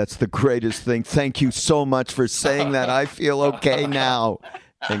God, that's the greatest thing. Thank you so much for saying that. I feel okay now."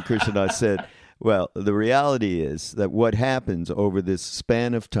 And Krishnadas said, well, the reality is that what happens over this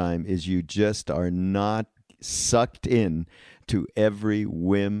span of time is you just are not sucked in to every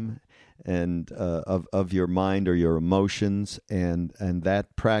whim and of your mind or your emotions, and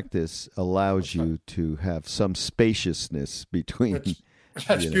that practice allows you to have some spaciousness between.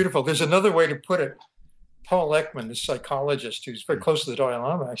 That's beautiful. There's another way to put it. Paul Ekman, the psychologist who's very close to the Dalai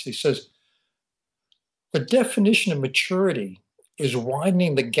Lama, actually says the definition of maturity is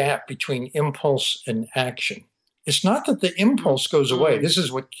widening the gap between impulse and action. It's not that the impulse goes away. This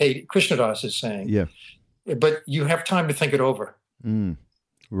is what Krishnadas is saying. Yeah. But you have time to think it over.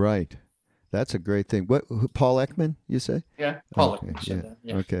 Right. That's a great thing. What, Paul Ekman, you say? Yeah. Paul Ekman said that.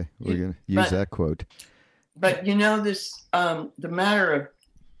 Yeah. Okay. We're going to use that quote. But this, the matter of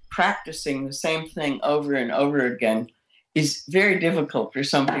practicing the same thing over and over again is very difficult for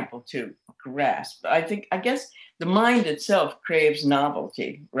some people to grasp. I guess the mind itself craves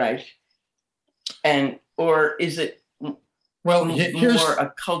novelty, right? Or is it more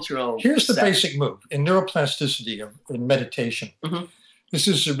a cultural Here's the basic move in neuroplasticity in meditation. Mm-hmm. This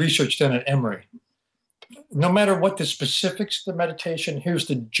is research done at Emory. No matter what the specifics of the meditation, here's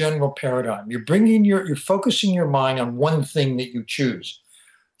the general paradigm. You're focusing your mind on one thing that you choose.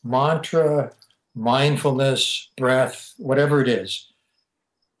 Mantra, mindfulness, breath, whatever it is.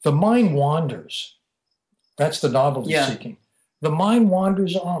 The mind wanders. That's the novelty seeking. The mind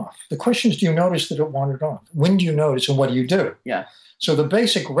wanders off. The question is, do you notice that it wandered off? When do you notice, and what do you do? Yeah. So the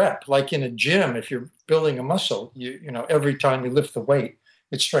basic rep, like in a gym, if you're building a muscle, every time you lift the weight,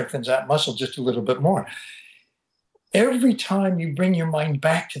 it strengthens that muscle just a little bit more. Every time you bring your mind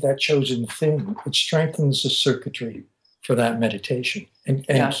back to that chosen thing, it strengthens the circuitry for that meditation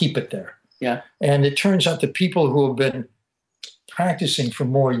and keep it there. Yeah. And it turns out that people who have been practicing for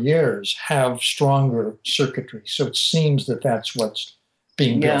more years have stronger circuitry. So it seems that that's what's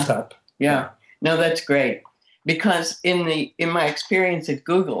being built up. Yeah. No, that's great. because in my experience at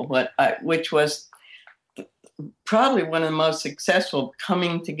Google, which was probably one of the most successful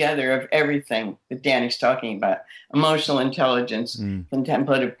coming together of everything that Danny's talking about: emotional intelligence,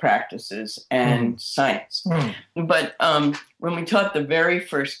 contemplative practices, and science. But when we taught the very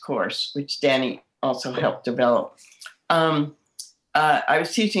first course, which Danny also helped develop, I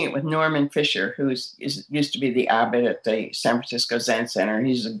was teaching it with Norman Fisher, who used to be the abbot at the San Francisco Zen Center.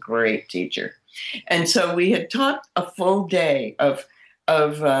 He's a great teacher. And so we had taught a full day of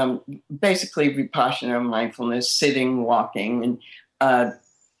basically Vipassana, mindfulness, sitting, walking, and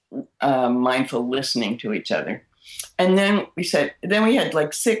mindful listening to each other. And then we had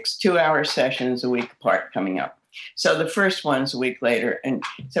like 6 2-hour sessions a week apart coming up. So the first one's a week later, and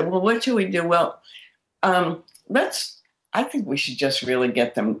said, well, what should we do? Well, I think we should just really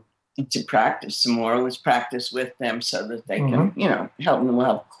get them to practice some more. Let's practice with them so that they can, help them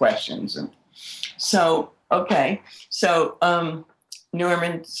have questions. And so, okay. So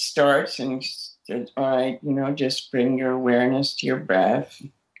Norman starts and says, all right, just bring your awareness to your breath,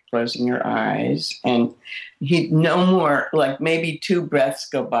 closing your eyes. And no more, like maybe 2 breaths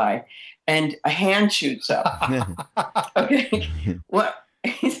go by and a hand shoots up. Okay. What?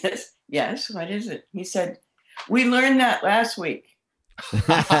 He says, yes, what is it? He said, we learned that last week.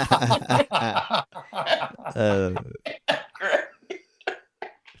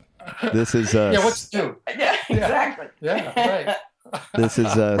 This is what's new? Yeah, exactly. Yeah, right. This is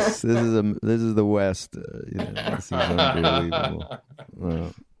us. This is the West. This is unbelievable.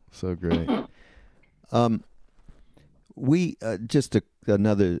 Wow, so great. We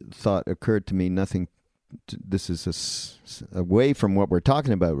another thought occurred to me. This is away from what we're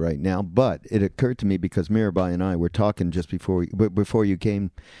talking about right now, but it occurred to me because Mirabai and I were talking just before you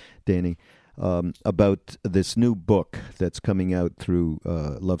came, Danny, about this new book that's coming out through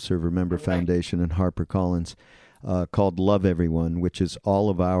Love Serve Remember Foundation and HarperCollins called Love Everyone, which is all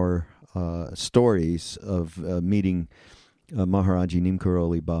of our stories of meeting Maharaji Neem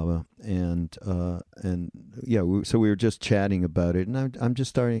Karoli Baba, and so we were just chatting about it, and I'm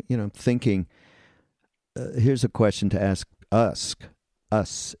just starting, thinking. Here's a question to ask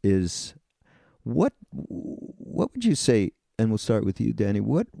us is what would you say, and we'll start with you, Danny,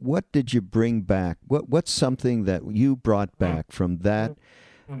 what did you bring back? What's something that you brought back from that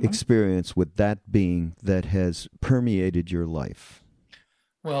experience with that being that has permeated your life?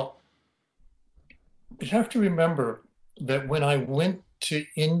 Well, you have to remember that when I went to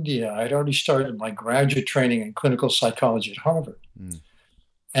India, I'd already started my graduate training in clinical psychology at Harvard.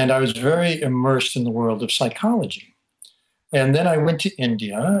 And I was very immersed in the world of psychology. And then I went to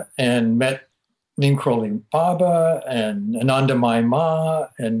India and met Neem Karoli Baba and Anandamayi Ma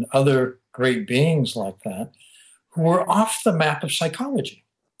and other great beings like that who were off the map of psychology.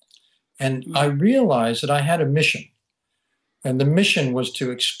 And I realized that I had a mission. And the mission was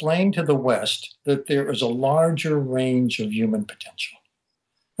to explain to the West that there is a larger range of human potential.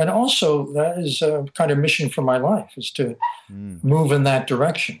 And also, that is a kind of mission for my life, is to move in that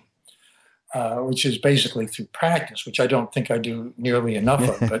direction, which is basically through practice, which I don't think I do nearly enough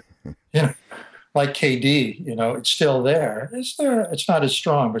of. But, like KD, it's still there. It's there. It's not as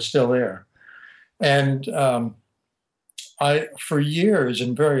strong, but still there. And for years,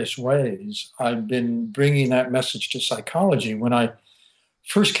 in various ways, I've been bringing that message to psychology. When I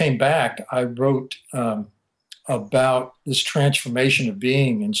first came back, I wrote about this transformation of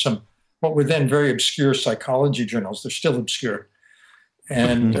being in some what were then very obscure psychology journals. They're still obscure.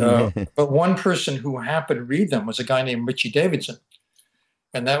 And but one person who happened to read them was a guy named Richie Davidson.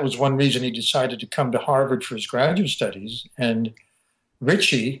 And that was one reason he decided to come to Harvard for his graduate studies. And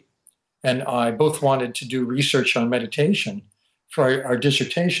Richie and I both wanted to do research on meditation for our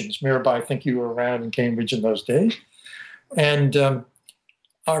dissertations. Mirabai, I think you were around in Cambridge in those days. And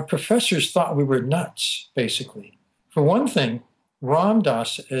our professors thought we were nuts, basically. For one thing, Ram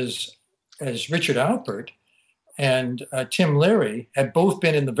Dass, as Richard Alpert, and Tim Leary had both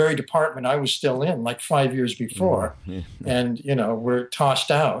been in the very department I was still in, like 5 years before, and, were tossed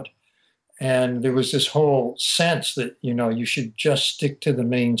out. And there was this whole sense that, you should just stick to the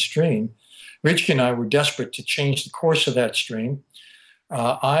mainstream. Richie and I were desperate to change the course of that stream.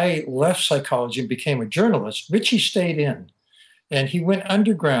 I left psychology and became a journalist. Richie stayed in. And he went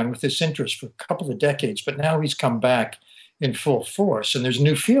underground with this interest for a couple of decades, but now he's come back in full force. And there's a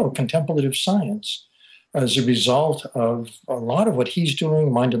new field, contemplative science, as a result of a lot of what he's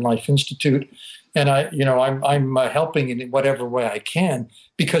doing, Mind and Life Institute. And I'm helping in whatever way I can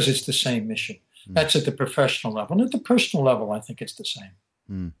because it's the same mission. That's at the professional level. And at the personal level, I think it's the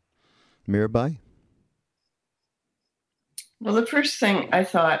same. Mirabai? Well, the first thing I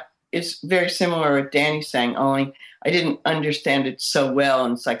thought is very similar to what Danny's saying, only I didn't understand it so well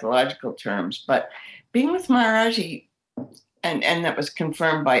in psychological terms. But being with Maharaji, and that was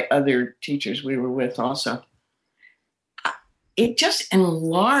confirmed by other teachers we were with also, it just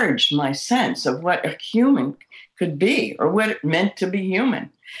enlarged my sense of what a human could be or what it meant to be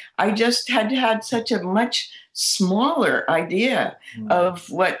human. I just had such a much smaller idea of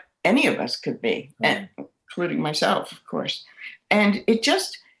what any of us could be, and including myself, of course. And it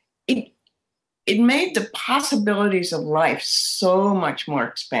made the possibilities of life so much more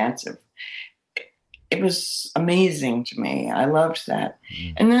expansive. It was amazing to me. I loved that.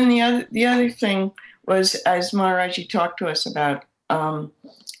 And then the other thing was, as Maharaji talked to us about how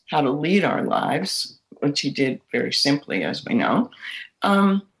to lead our lives, which he did very simply, as we know.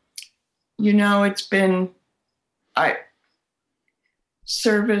 It's been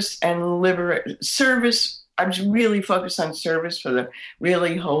service and service. I was really focused on service for the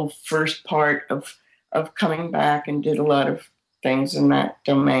really whole first part of coming back, and did a lot of things in that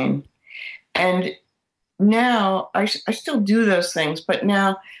domain. And now I still do those things, but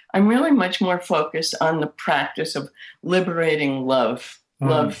now I'm really much more focused on the practice of liberating love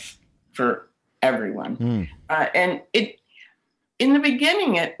for everyone. And in the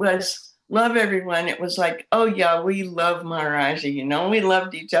beginning, it was love everyone. It was like, oh yeah, we love Maharaji, we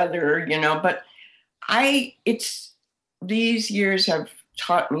loved each other, but these years have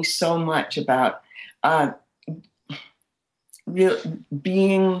taught me so much about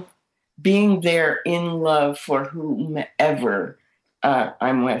being there in love for whomever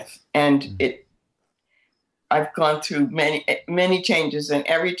I'm with. And I've gone through many changes, and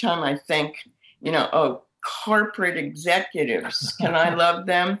every time I think, corporate executives, can I love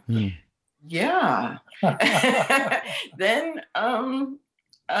them? Yeah. Then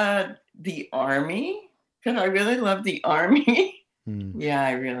the army, can I really love the army? Yeah,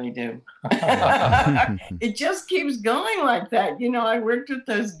 I really do. It just keeps going like that. I worked with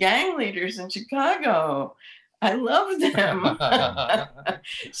those gang leaders in Chicago. I love them.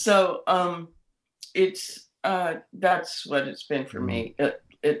 So that's what it's been for me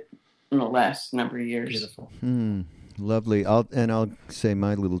in the last number of years. Beautiful. Lovely. I'll say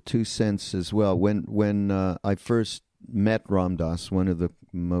my little 2 cents as well. When I first met Ram Dass, one of the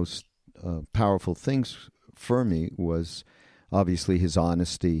most powerful things for me was obviously his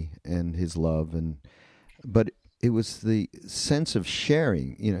honesty and his love, but it was the sense of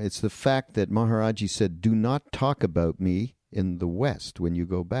sharing. It's the fact that Maharaji said, "Do not talk about me in the West when you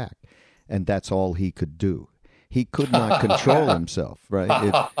go back," and that's all he could do. He could not control himself,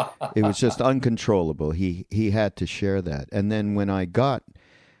 right? It was just uncontrollable. He had to share that. And then when I got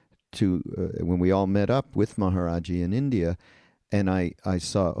to, when we all met up with Maharaji in India, and I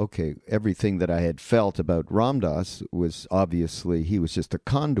saw, okay, everything that I had felt about Ram Dass was obviously, he was just a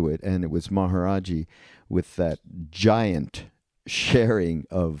conduit, and it was Maharaji with that giant sharing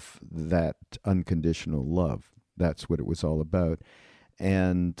of that unconditional love. That's what it was all about.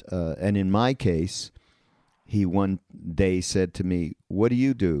 And in my case, he one day said to me, "What do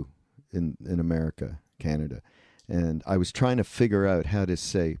you do in America, Canada?" And I was trying to figure out how to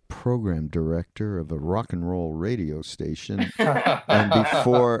say program director of a rock and roll radio station. And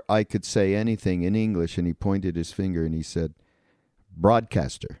before I could say anything in English, and he pointed his finger and he said,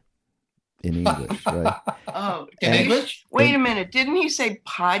 broadcaster in English, right? Oh, in English? Wait a minute. Didn't he say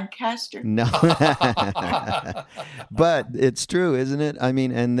podcaster? No. But it's true, isn't it? I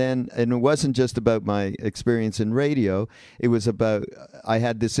mean, and it wasn't just about my experience in radio. It was about, I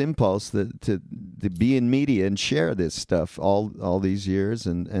had this impulse to be in media and share this stuff all these years,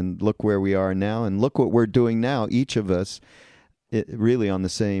 and look where we are now, and look what we're doing now, each of us really on the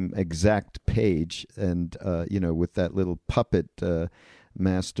same exact page, and, with that little puppet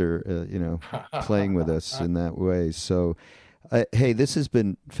master, playing with us in that way. So, hey, this has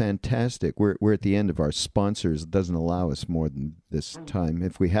been fantastic. We're at the end of our sponsors. It doesn't allow us more than this time.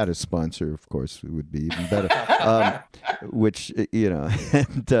 If we had a sponsor, of course, it would be even better.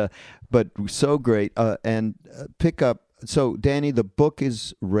 But so great. And pick up. So, Danny, the book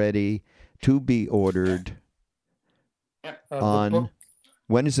is ready to be ordered. On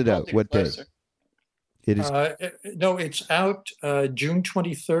when is it out? What day? It is. No, it's out June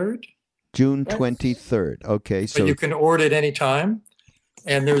 23rd. June 23rd. Okay, so but you can order it anytime.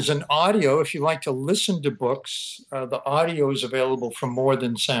 And there's an audio if you like to listen to books. The audio is available from More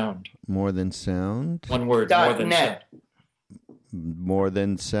Than Sound. More Than Sound. One word. More Than Sound.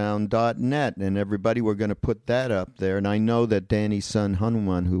 morethansound.net. And everybody, we're going to put that up there. And I know that Danny's son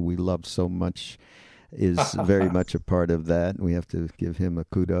Hanuman, who we love so much, is very much a part of that. We have to give him a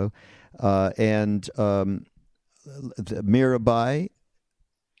kudo. And Mirabai,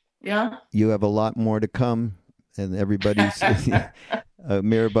 Yeah. You have a lot more to come, and everybody's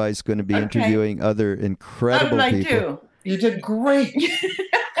Mirabai is going to be interviewing other incredible How did people. I do? You did great.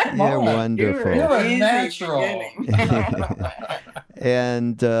 Come You're on. wonderful. You're a Easy natural. beginning.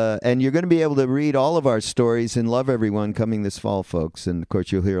 And you're going to be able to read all of our stories in Love Everyone coming this fall, folks. And, of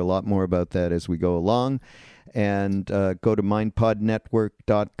course, you'll hear a lot more about that as we go along. And go to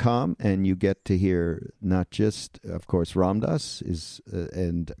mindpodnetwork.com, and you get to hear not just, of course, Ram Dass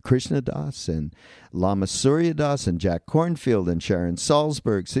and Krishna Das and Lama Surya Das and Jack Kornfield and Sharon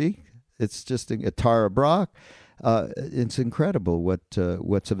Salzberg. See? It's just Tara Brock. It's incredible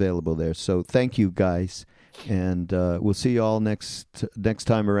what's available there. So thank you, guys. And we'll see you all next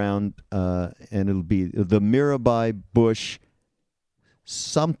time around. And it'll be the Mirabai Bush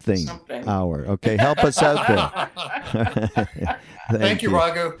something hour. Okay, help us out there. Thank you,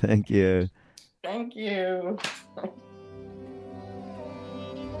 Raghu. Thank you. Thank you.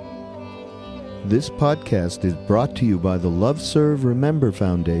 This podcast is brought to you by the Love Serve Remember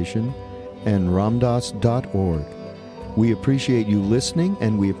Foundation and ramdas.org. We appreciate you listening,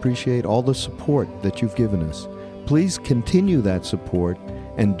 and we appreciate all the support that you've given us. Please continue that support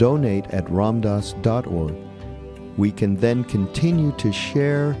and donate at ramdas.org. We can then continue to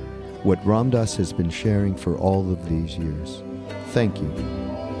share what Ram Dass has been sharing for all of these years. Thank you.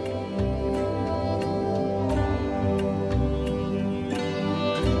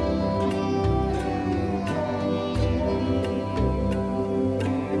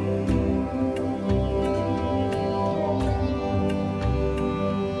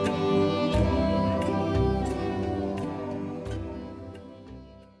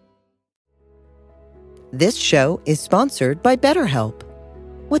 This show is sponsored by BetterHelp.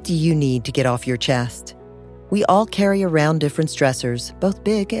 What do you need to get off your chest? We all carry around different stressors, both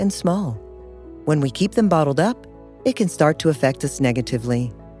big and small. When we keep them bottled up, it can start to affect us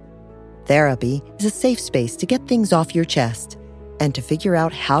negatively. Therapy is a safe space to get things off your chest and to figure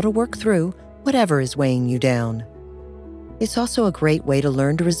out how to work through whatever is weighing you down. It's also a great way to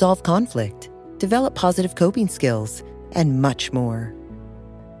learn to resolve conflict, develop positive coping skills, and much more.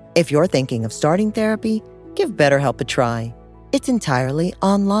 If you're thinking of starting therapy, give BetterHelp a try. It's entirely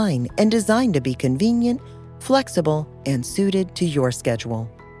online and designed to be convenient, flexible, and suited to your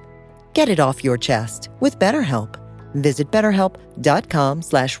schedule. Get it off your chest with BetterHelp. Visit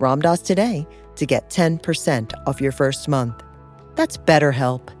BetterHelp.com/RamDass today to get 10% off your first month. That's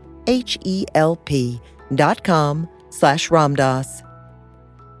BetterHelp, HELP.com/RamDass.